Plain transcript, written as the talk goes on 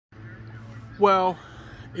Well,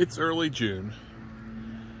 it's early June.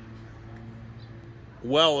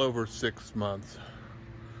 Well over 6 months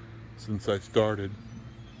since I started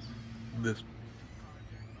this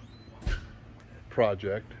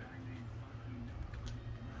project,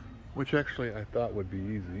 which actually I thought would be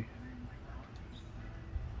easy,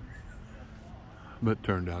 but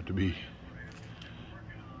turned out to be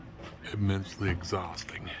immensely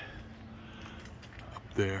exhausting. Up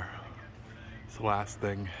there, it's the last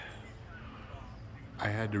thing. I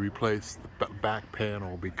had to replace the back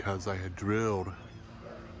panel because I had drilled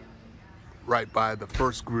right by the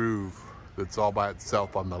first groove that's all by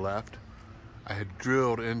itself on the left. I had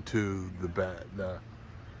drilled into the bed,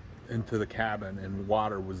 into the cabin, and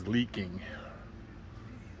water was leaking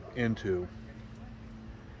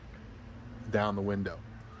down the window.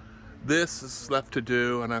 This is left to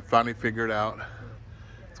do, and I finally figured out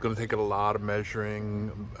it's going to take a lot of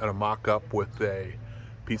measuring and a mock-up with a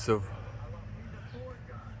piece of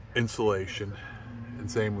insulation,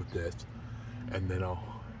 and same with this, and then I'll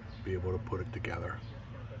be able to put it together.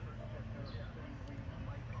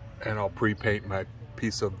 And I'll pre-paint my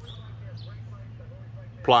piece of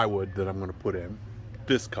plywood that I'm going to put in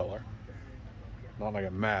this color. Not like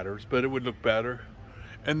it matters, but it would look better.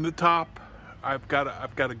 And the top, I've got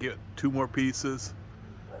to get 2 more pieces,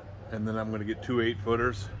 and then I'm going to get 2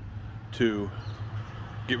 8-footers to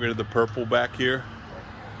get rid of the purple back here.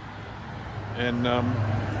 And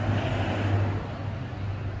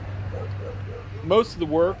most of the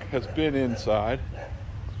work has been inside.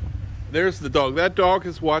 There's the dog. That dog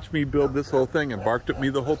has watched me build this whole thing and barked at me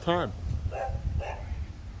the whole time.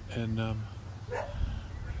 And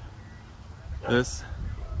this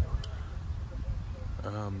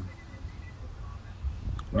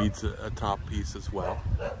needs a top piece as well.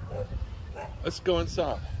 Let's go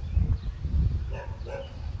inside.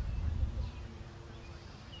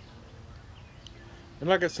 And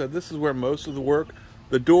like I said, this is where most of the work.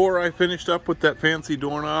 The door I finished up with that fancy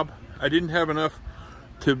doorknob. I didn't have enough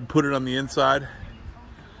to put it on the inside,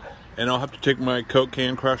 and I'll have to take my Coke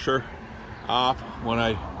can crusher off when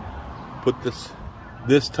I put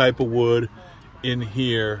this type of wood in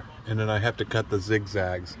here, and then I have to cut the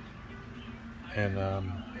zigzags. And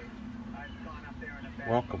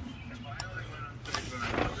welcome.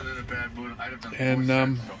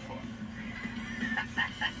 And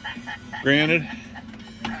granted,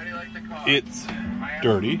 it's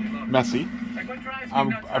dirty, messy.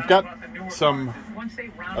 I've got some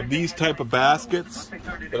of these type of baskets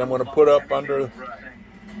that I'm going to put up under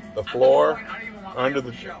the floor, under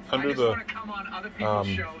the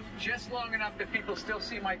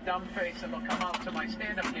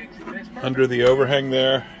under the overhang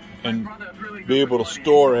there, and be able to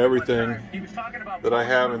store everything that I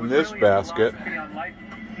have in this basket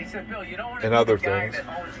and other things,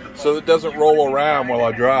 so it doesn't roll around while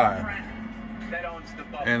I drive.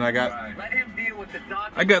 And I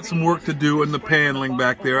got some work to do in the paneling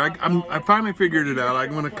back there. I finally figured it out.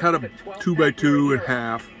 I'm going to cut a 2x2 in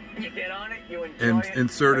half and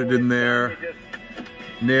insert it in there,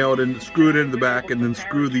 nail it in, screw it into the back, and then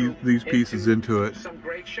screw these pieces into it.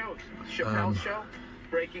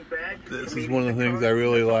 This is one of the things I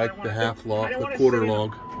really like, the half log, the quarter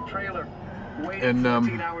log. And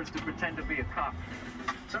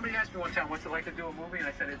somebody asked me one time, what's it like to do a movie? And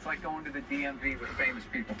I said, it's like going to the DMV with famous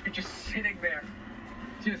people. You're just sitting there,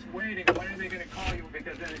 just waiting. When are they going to call you?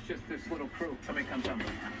 Because then it's just this little crew. Somebody comes up, that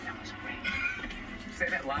was great. Say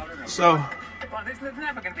that louder. So, well, there's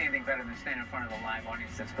never going to be anything better than standing in front of a live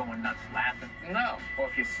audience that's going nuts laughing. No. Or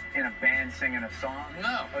if you're in a band singing a song.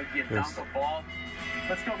 No. Or if you dunk a ball.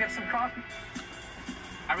 Let's go get some coffee.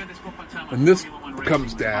 I read this book one time. And this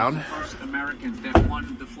comes down. The first Americans that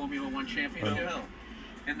won the Formula One championship.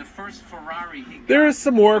 And the first Ferrari, there is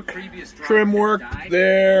some work, trim work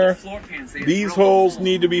there. These holes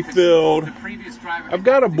need to be filled. I've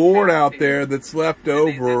got a board out there that's left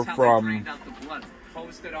over from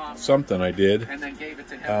something I did. And then gave it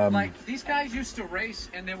to him. Like, these guys used to race,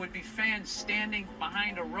 and there would be fans standing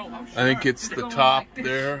behind a row. I think it's the top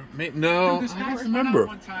there. No, I don't remember.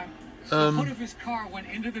 The hood of his car went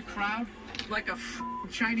into the crowd like a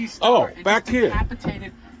Chinese star. Oh, back here.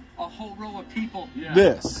 A whole row of people.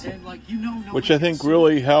 This, and like, which I think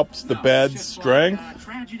really helps the bed's strength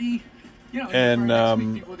and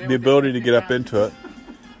the ability to get up into it.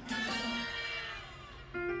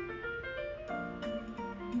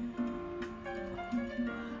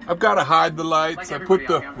 I've got to hide the lights. I put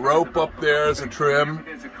the rope up there as a trim,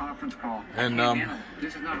 and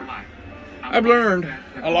I've learned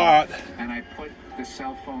a lot.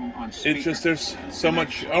 It's just there's so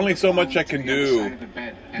much, only so much I can do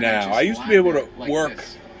now. I used to be able to work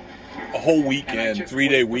a whole weekend,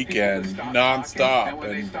 3-day weekend, nonstop.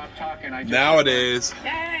 And nowadays,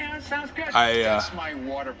 I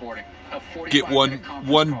get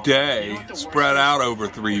one day spread out over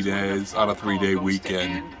 3 days on a 3-day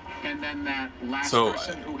weekend. So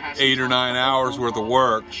 8 or 9 hours worth of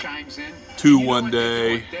work, 2 one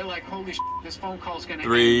day,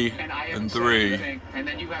 3 and 3,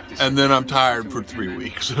 and then I'm tired for 3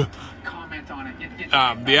 weeks. The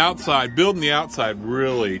outside, building the outside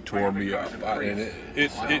really tore me up.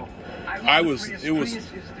 It was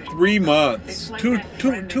 3 months,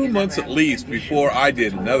 two months at least before I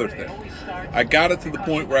did another thing. I got it to the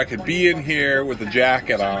point where I could be in here with a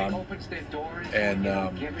jacket on, and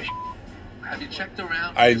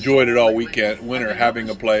I enjoyed it all winter, having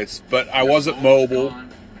a place, but I wasn't mobile.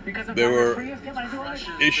 There were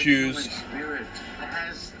issues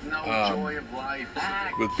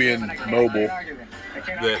with being mobile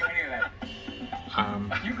that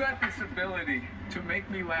you got this ability to make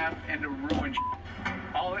me laugh and to ruin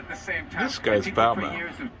all at the same time. This guy's foul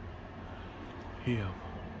mouth. Yeah.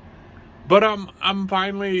 But I'm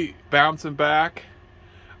finally bouncing back.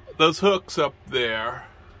 Those hooks up there,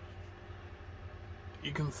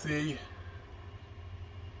 you can see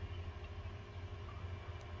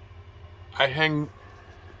I hang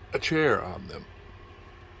a chair on them.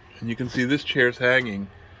 And you can see this chair's hanging.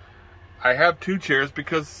 I have 2 chairs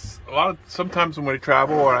because sometimes when I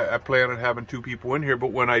travel, I plan on having 2 people in here,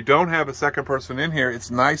 but when I don't have a second person in here,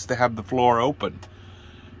 it's nice to have the floor open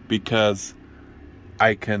because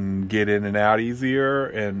I can get in and out easier,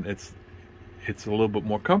 and it's a little bit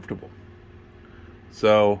more comfortable.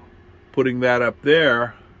 So putting that up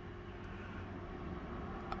there,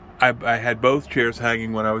 I had both chairs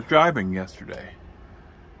hanging when I was driving yesterday.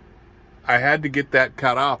 I had to get that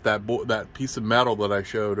cut off, that piece of metal that I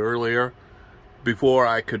showed earlier, before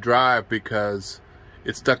I could drive because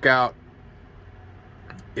it stuck out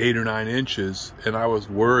 8 or 9 inches, and I was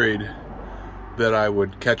worried that I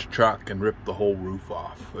would catch a truck and rip the whole roof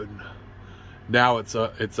off. And now it's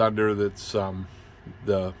under the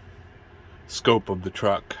scope of the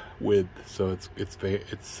truck width, so it's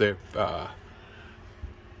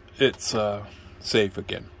safe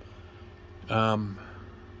again.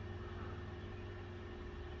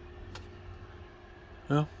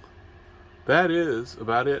 Well, that is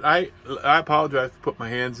about it. I apologize to put my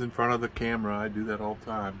hands in front of the camera. I do that all the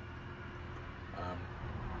time.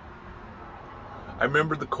 I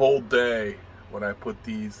remember the cold day when I put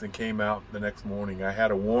these and came out the next morning. I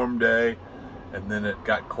had a warm day, and then it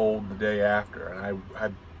got cold the day after, and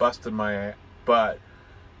I busted my butt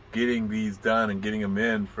getting these done and getting them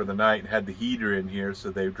in for the night, and had the heater in here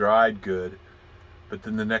so they dried good. But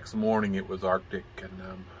then the next morning it was Arctic,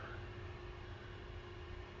 and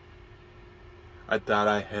I thought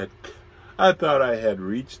I had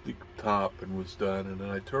reached the top and was done, and then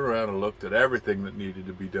I turned around and looked at everything that needed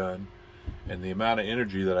to be done, and the amount of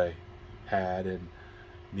energy that I had and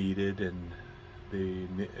needed, and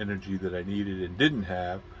the energy that I needed and didn't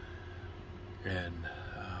have, and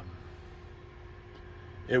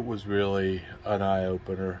it was really an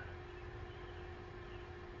eye-opener.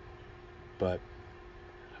 But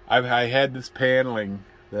I had this paneling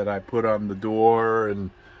that I put on the door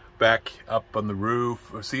and back up on the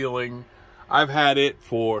roof or ceiling. I've had it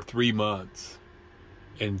for 3 months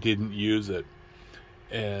and didn't use it.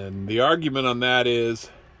 And the argument on that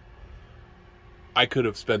is I could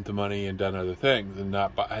have spent the money and done other things and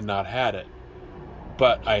not had it.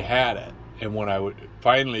 But I had it. And when I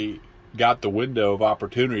finally got the window of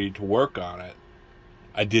opportunity to work on it,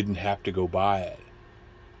 I didn't have to go buy it.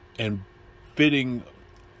 And fitting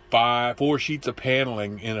 4 sheets of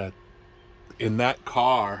paneling in that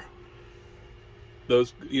car,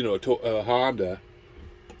 those, a Honda,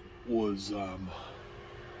 was a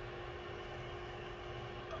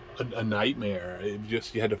nightmare.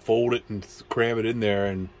 You had to fold it and cram it in there,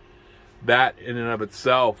 and that in and of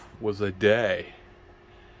itself was a day.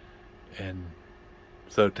 And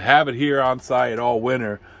so to have it here on site all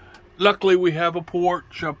winter, luckily we have a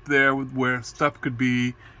porch up there where stuff could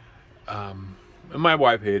be. And my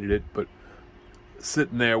wife hated it, but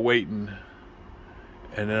sitting there waiting,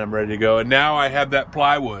 and then I'm ready to go. And now I have that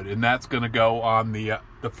plywood, and that's going to go on the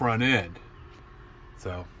front end.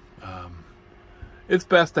 So it's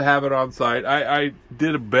best to have it on site. I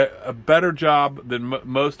did a better job than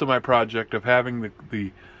most of my project of having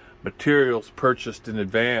the materials purchased in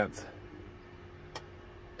advance,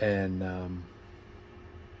 and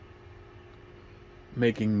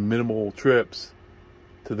making minimal trips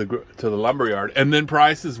to the lumberyard, and then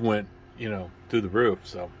prices went through the roof,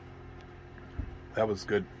 so that was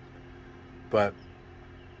good. But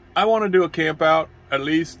I want to do a camp out. at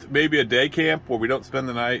least maybe a day camp where we don't spend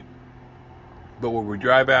the night, but where we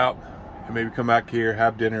drive out and maybe come back here,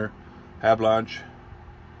 have dinner, have lunch,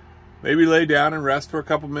 maybe lay down and rest for a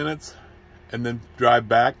couple minutes, and then drive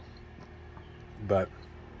back. But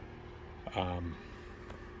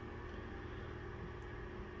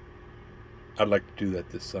I'd like to do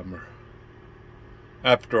that this summer.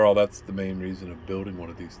 After all, that's the main reason of building one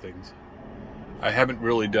of these things. I haven't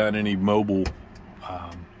really done any mobile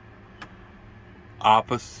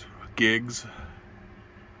office gigs,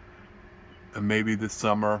 and maybe this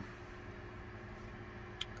summer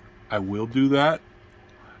I will do that.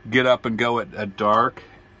 Get up and go at dark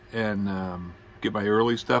and get my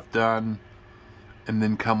early stuff done, and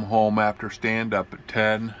then come home after stand-up at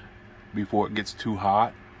 10 before it gets too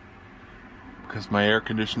hot, because my air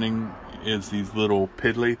conditioning is these little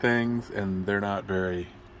piddly things, and they're not very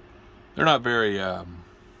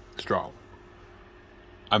strong.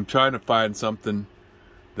 I'm trying to find something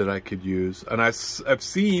that I could use, and I've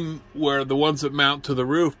seen where the ones that mount to the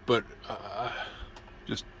roof, but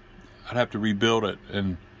I'd have to rebuild it,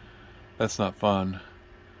 and that's not fun.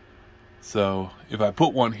 So if I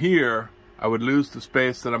put one here, I would lose the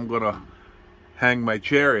space that I'm gonna hang my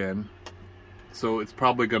chair in, so it's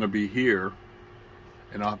probably gonna be here,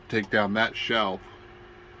 and I'll have to take down that shelf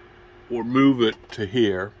or move it to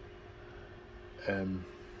here and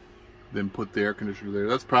then put the air conditioner there.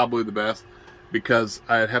 That's probably the best, because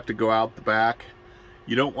I'd have to go out the back.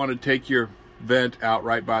 You don't want to take your vent out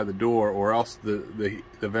right by the door, or else the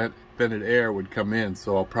vented air would come in.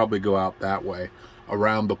 So I'll probably go out that way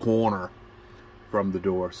around the corner from the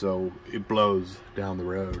door, so it blows down the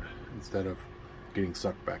road instead of getting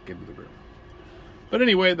sucked back into the room. But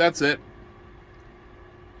anyway, that's it.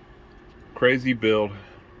 Crazy build.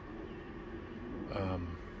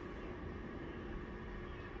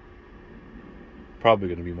 Probably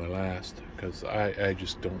going to be my last, because I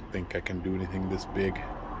just don't think I can do anything this big.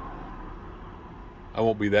 I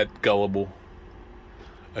won't be that gullible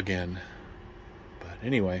again. But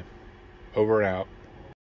anyway, over and out.